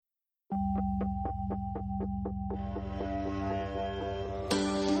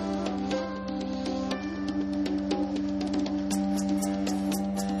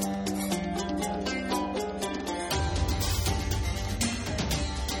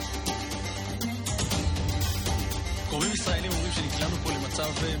גורמים ישראלים אומרים שנקלענו פה למצב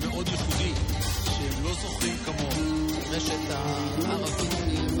מאוד ייחודי, שהם לא זוכרים כמוהו. רשת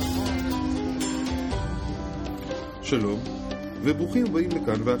הערבים. שלום, וברוכים הבאים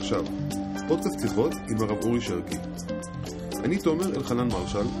לכאן ועכשיו. פודקאסט שיחות עם הרב אורי שרקי. אני תומר אלחנן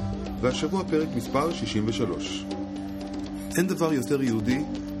מרשל, והשבוע פרק מספר 63. אין דבר יותר יהודי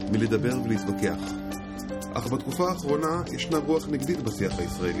מלדבר ולהתווכח. אך בתקופה האחרונה ישנה רוח נגדית בשיח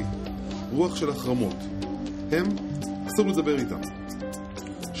הישראלי. רוח של החרמות. הם, אסור לדבר איתם.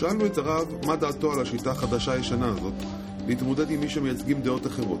 שאלנו את הרב מה דעתו על השיטה החדשה ישנה הזאת, להתמודד עם מי שמייצגים דעות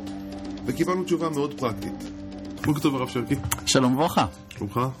אחרות. וקיבלנו תשובה מאוד פרקטית. בוקר טוב הרב שרקי. שלום וברכה.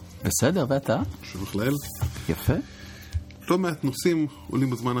 שלומך? בסדר, ואתה? שבח לאל. יפה. לא מעט נושאים עולים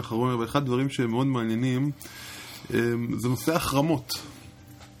בזמן האחרון, אבל אחד הדברים שהם מאוד מעניינים זה נושא החרמות.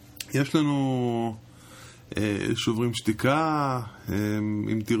 יש לנו שוברים שתיקה,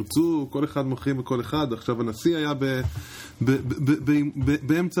 אם תרצו, כל אחד מוכרים בכל אחד. עכשיו הנשיא היה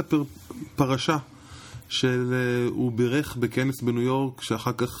באמצע פרשה הוא בירך בכנס בניו יורק,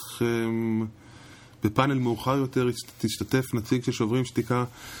 שאחר כך בפאנל מאוחר יותר תשתתף נציג של שוברים שתיקה,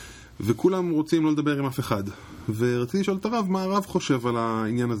 וכולם רוצים לא לדבר עם אף אחד. ורציתי לשאול את הרב, מה הרב חושב על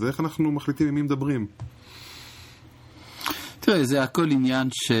העניין הזה? איך אנחנו מחליטים עם מי מדברים? תראה, זה הכל עניין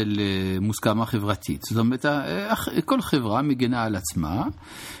של מוסכמה חברתית. זאת אומרת, כל חברה מגנה על עצמה,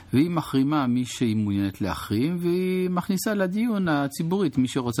 והיא מחרימה מי שהיא מעוניינת להחרים, והיא מכניסה לדיון הציבורית מי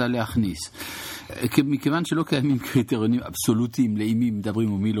שרוצה להכניס. מכיוון שלא קיימים קריטריונים אבסולוטיים למי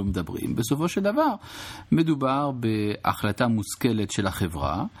מדברים ומי לא מדברים, בסופו של דבר מדובר בהחלטה מושכלת של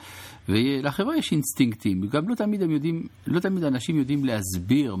החברה, ולחברה יש אינסטינקטים. גם לא תמיד אנשים יודעים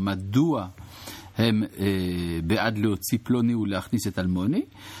להסביר מדוע הם בעד להוציא פלוני ולהכניס את אלמוני,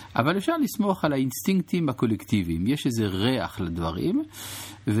 אבל אפשר לסמוך על האינסטינקטים הקולקטיביים. יש איזה ריח לדברים,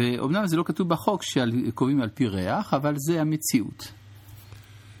 ואומנם זה לא כתוב בחוק שקובעים על פי ריח, אבל זה המציאות.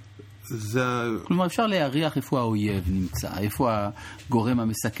 כלומר, אפשר להריח איפה האויב נמצא, איפה הגורם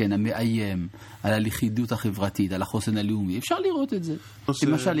המסכן, המאיים על הלכידות החברתית, על החוסן הלאומי. אפשר לראות את זה.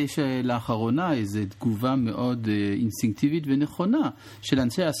 למשל, יש לאחרונה איזו תגובה מאוד אינסטינקטיבית ונכונה של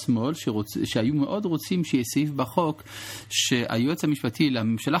אנשי השמאל, שהיו מאוד רוצים שיהיה סעיף בחוק שהיועץ המשפטי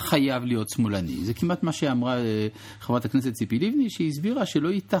לממשלה חייב להיות שמאלני. זה כמעט מה שאמרה חברת הכנסת ציפי לבני, שהסבירה שלא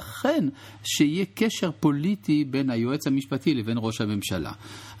ייתכן שיהיה קשר פוליטי בין היועץ המשפטי לבין ראש הממשלה.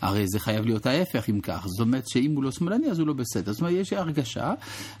 הרי זה חייב להיות ההפך אם כך. זאת אומרת שאם הוא לא שמאלני אז הוא לא בסדר. זאת אומרת, יש הרגשה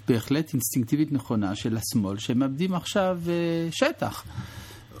בהחלט אינסטינקטיבית נכונה של השמאל, שמאבדים עכשיו שטח.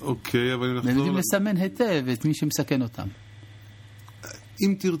 אוקיי, אבל אנחנו יודעים לסמן היטב את מי שמסכן אותם.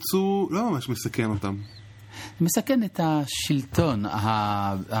 אם תרצו, לא ממש מסכן אותם. מסכן את השלטון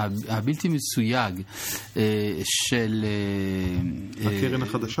הבלתי מסויג של הקרן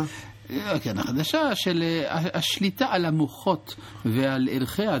החדשה. הקרן החדשה של השליטה על המוחות ועל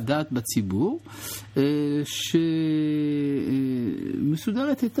ערכי הדת בציבור,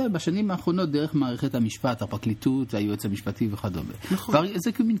 שמסודרת היטב בשנים האחרונות דרך מערכת המשפט, הפרקליטות, היועץ המשפטי וכדומה. נכון.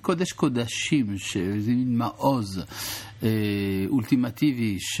 זה כמין קודש קודשים, זה מין מעוז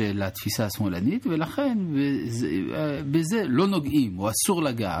אולטימטיבי של התפיסה השמאלנית, ולכן בזה לא נוגעים, או אסור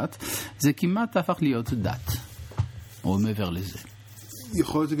לגעת, זה כמעט הפך להיות דת, או מעבר לזה.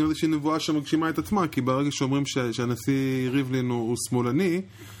 יכול להיות שגם איזושהי נבואה שמגשימה את עצמה, כי ברגע שאומרים שהנשיא ריבלין הוא שמאלני,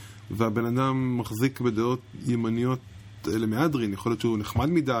 והבן אדם מחזיק בדעות ימניות למהדרין, יכול להיות שהוא נחמד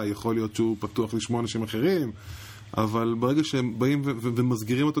מדי, יכול להיות שהוא פתוח לשמוע אנשים אחרים, אבל ברגע שהם באים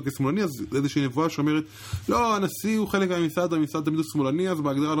ומסגירים אותו כשמאלני, אז איזושהי נבואה שאומרת, לא, הנשיא הוא חלק מהמסעד, המסעד תמיד הוא שמאלני, אז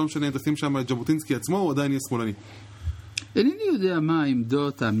בהגדרה לא משנה, תשים שם את ז'בוטינסקי עצמו, הוא עדיין יהיה שמאלני. אינני יודע מה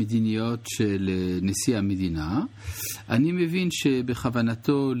העמדות המדיניות של נשיא המדינה. אני מבין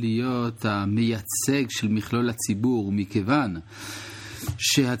שבכוונתו להיות המייצג של מכלול הציבור, ומכיוון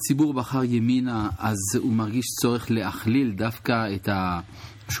שהציבור בחר ימינה, אז הוא מרגיש צורך להכליל דווקא את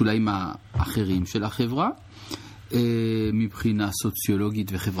השוליים האחרים של החברה. מבחינה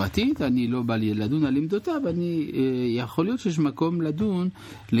סוציולוגית וחברתית, אני לא בא לי לדון על עמדותיו, יכול להיות שיש מקום לדון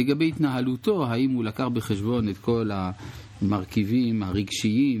לגבי התנהלותו, האם הוא לקח בחשבון את כל המרכיבים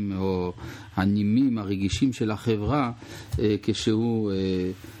הרגשיים או הנימים הרגישים של החברה, כשהוא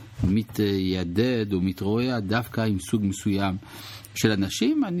מתיידד או מתרועע דווקא עם סוג מסוים של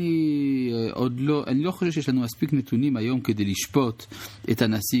אנשים. אני לא חושב שיש לנו מספיק נתונים היום כדי לשפוט את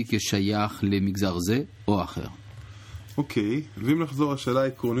הנשיא כשייך למגזר זה או אחר. אוקיי, ואם נחזור לשאלה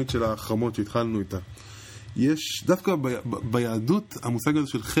העקרונית של החרמות שהתחלנו איתה, יש דווקא ביהדות המושג הזה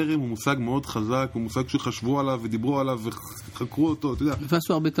של חרם הוא מושג מאוד חזק, הוא מושג שחשבו עליו ודיברו עליו וחקרו אותו, אתה יודע.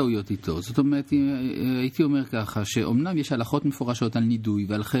 ועשו הרבה טעויות איתו. זאת אומרת, הייתי אומר ככה, שאומנם יש הלכות מפורשות על נידוי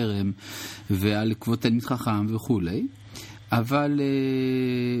ועל חרם ועל כבוד תלמיד חכם וכולי, אבל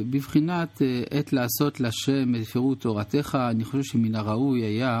בבחינת עת לעשות לשם את פירוט תורתך, אני חושב שמן הראוי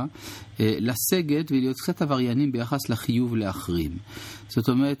היה לסגת ולהיות קצת עבריינים ביחס לחיוב להחרים. זאת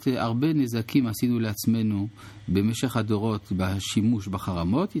אומרת, הרבה נזקים עשינו לעצמנו במשך הדורות בשימוש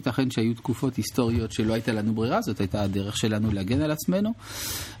בחרמות. ייתכן שהיו תקופות היסטוריות שלא הייתה לנו ברירה, זאת הייתה הדרך שלנו להגן על עצמנו.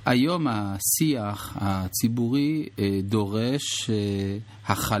 היום השיח הציבורי דורש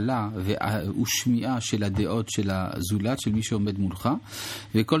הכלה ושמיעה של הדעות של הזולת, של מי שעומד מולך,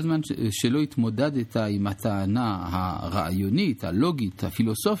 וכל זמן שלא התמודדת עם הטענה הרעיונית, הלוגית,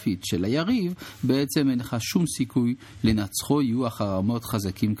 הפילוסופית של היריב, בעצם אין לך שום סיכוי לנצחו, יהיו החרמות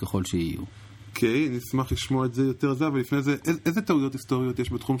חזקים ככל שיהיו. אוקיי, נשמח לשמוע את זה יותר זה, אבל לפני זה, איזה טעויות היסטוריות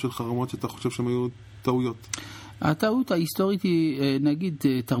יש בתחום של חרמות שאתה חושב שהן היו טעויות? הטעות ההיסטורית היא, נגיד,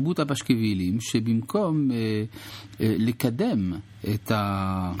 תרבות הפשקווילים, שבמקום לקדם את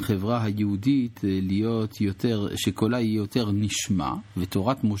החברה היהודית להיות יותר, שקולה היא יותר נשמע,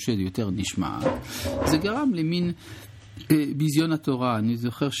 ותורת משה יותר נשמעת, זה גרם למין ביזיון התורה. אני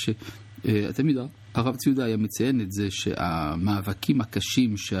זוכר תמיד הרב ציודה היה מציין את זה, שהמאבקים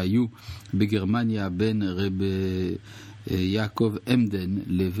הקשים שהיו בגרמניה בין רב יעקב עמדן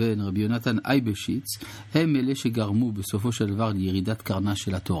לבין רבי יונתן אייבשיץ, הם אלה שגרמו בסופו של דבר לירידת קרנה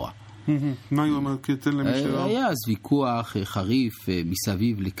של התורה. מה הוא אומר? תן למי שלא. היה אז ויכוח חריף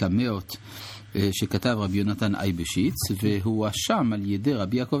מסביב לקמאות שכתב רבי יונתן אייבשיץ, והוא אשם על ידי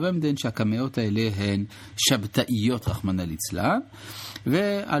רבי יעקב עמדן שהקמאות האלה הן שבתאיות רחמנא ליצלן,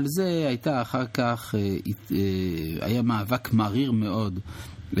 ועל זה הייתה אחר כך היה מאבק מריר מאוד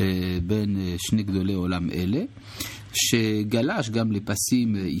בין שני גדולי עולם אלה, שגלש גם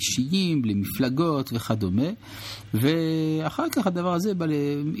לפסים אישיים, למפלגות וכדומה, ואחר כך הדבר הזה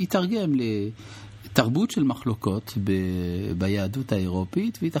התרגם לתרבות של מחלוקות ביהדות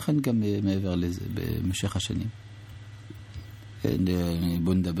האירופית, וייתכן גם מעבר לזה במשך השנים.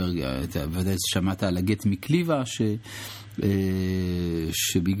 בוא נדבר, ודאי שמעת על הגט מקליבה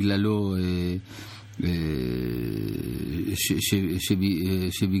שבגללו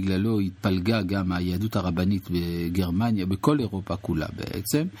שבגללו התפלגה גם היהדות הרבנית בגרמניה, בכל אירופה כולה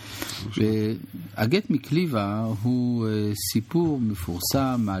בעצם. הגט מקליבה הוא סיפור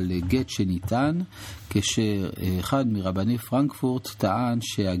מפורסם על גט שניתן כשאחד מרבני פרנקפורט טען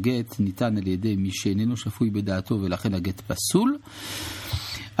שהגט ניתן על ידי מי שאיננו שפוי בדעתו ולכן הגט פסול.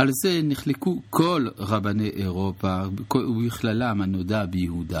 על זה נחלקו כל רבני אירופה, ובכללם הנודע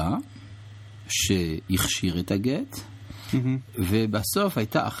ביהודה שהכשיר את הגט, ובסוף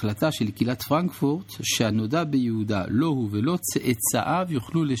הייתה החלטה של קהילת פרנקפורט שהנודע ביהודה לא הוא ולא צאצאיו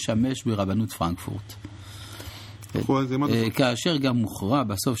יוכלו לשמש ברבנות פרנקפורט. כאשר גם מוכרע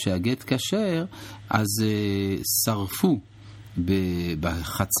בסוף שהגט כשר, אז שרפו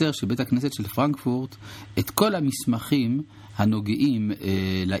בחצר של בית הכנסת של פרנקפורט את כל המסמכים הנוגעים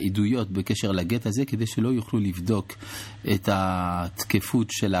לעדויות בקשר לגט הזה, כדי שלא יוכלו לבדוק את התקפות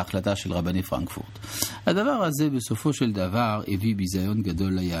של ההחלטה של רבני פרנקפורט. הדבר הזה בסופו של דבר הביא ביזיון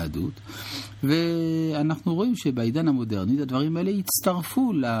גדול ליהדות, ואנחנו רואים שבעידן המודרני הדברים האלה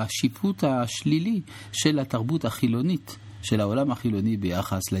הצטרפו לשיפוט השלילי של התרבות החילונית, של העולם החילוני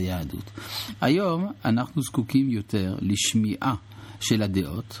ביחס ליהדות. היום אנחנו זקוקים יותר לשמיעה של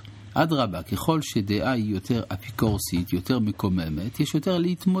הדעות. אדרבה, ככל שדעה היא יותר אפיקורסית, יותר מקוממת, יש יותר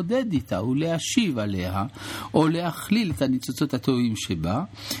להתמודד איתה ולהשיב עליה, או להכליל את הניצוצות הטובים שבה,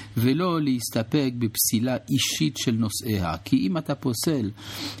 ולא להסתפק בפסילה אישית של נושאיה. כי אם אתה פוסל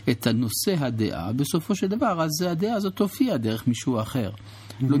את הנושא הדעה, בסופו של דבר, אז הדעה הזאת תופיע דרך מישהו אחר.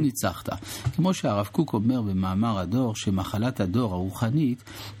 לא ניצחת. כמו שהרב קוק אומר במאמר הדור, שמחלת הדור הרוחנית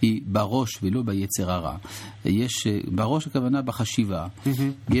היא בראש ולא ביצר הרע. יש בראש הכוונה בחשיבה.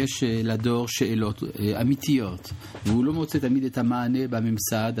 יש לדור שאלות אמיתיות, והוא לא מוצא תמיד את המענה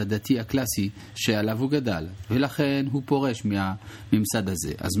בממסד הדתי הקלאסי שעליו הוא גדל, ולכן הוא פורש מהממסד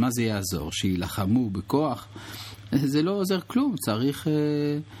הזה. אז מה זה יעזור? שילחמו בכוח? זה לא עוזר כלום.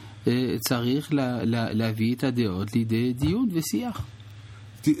 צריך להביא את הדעות לידי דיון ושיח.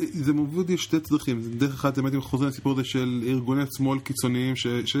 זה מוביל יש שתי צדדים. דרך אחת, באמת אם חוזרים לסיפור הזה של ארגוני שמאל קיצוניים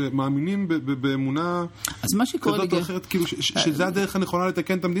שמאמינים באמונה כזאת או אחרת, כאילו שזה הדרך הנכונה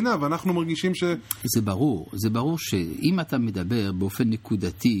לתקן את המדינה, ואנחנו מרגישים ש... זה ברור שאם אתה מדבר באופן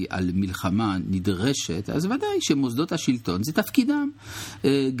נקודתי על מלחמה נדרשת, אז ודאי שמוסדות השלטון זה תפקידם,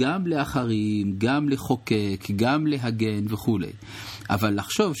 גם לאחרים, גם לחוקק, גם להגן וכו'. אבל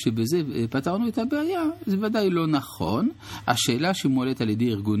לחשוב שבזה פתרנו את הבעיה, זה ודאי לא נכון. השאלה שמועלת על ידי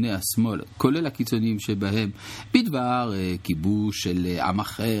ארגוני השמאל, כולל הקיצוניים שבהם, בדבר כיבוש של עם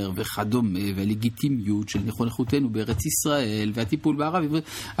אחר וכדומה, והלגיטימיות של נכונותנו בארץ ישראל, והטיפול בערבים,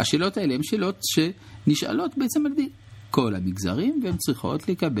 השאלות האלה הן שאלות שנשאלות בעצם על ידי כל המגזרים, והן צריכות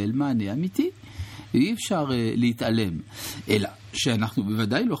לקבל מענה אמיתי. ואי אפשר להתעלם, אלא שאנחנו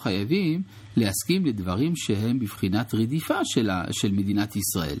בוודאי לא חייבים להסכים לדברים שהם בבחינת רדיפה של מדינת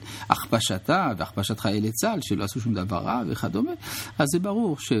ישראל. הכפשתה והכפשת חיילי צה"ל שלא עשו שום דבר רע וכדומה, אז זה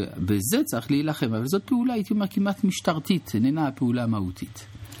ברור שבזה צריך להילחם, אבל זאת פעולה, הייתי אומר, כמעט משטרתית, איננה פעולה מהותית.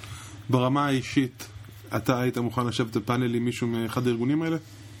 ברמה האישית, אתה היית מוכן לשבת בפאנל עם מישהו מאחד הארגונים האלה?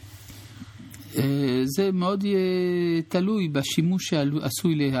 זה מאוד תלוי בשימוש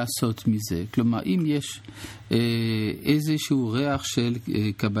שעשוי לעשות מזה. כלומר, אם יש איזשהו ריח של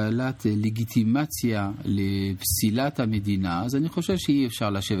קבלת לגיטימציה לפסילת המדינה, אז אני חושב שאי אפשר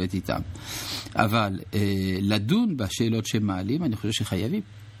לשבת איתם. אבל לדון בשאלות שמעלים, אני חושב שחייבים.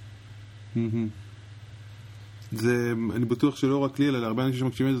 אני בטוח שלא רק לי, אלא להרבה אנשים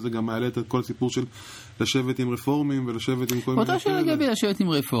שמקשיבים את זה, זה גם מעלה את כל הסיפור של לשבת עם רפורמים ולשבת עם כל מיני... אותה שאלה לגבי לשבת עם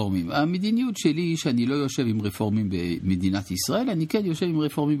רפורמים. המדיניות שלי היא שאני לא יושב עם רפורמים במדינת ישראל, אני כן יושב עם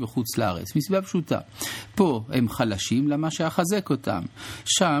רפורמים בחוץ לארץ, מסיבה פשוטה. פה הם חלשים למה שאחזק אותם.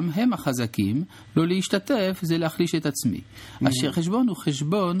 שם הם החזקים, לא להשתתף זה להחליש את עצמי. החשבון הוא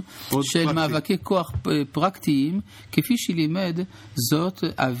חשבון של מאבקי כוח פרקטיים, כפי שלימד זאת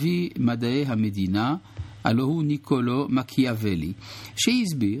אבי מדעי המדינה, הלא הוא ניקולו מקיאוולי,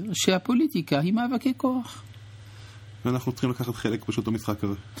 שהסביר שהפוליטיקה היא מאבקי כוח. ואנחנו צריכים לקחת חלק פשוט במשחק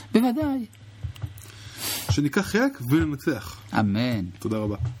הזה. בוודאי. שניקח חלק וננצח. אמן. תודה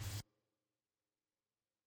רבה.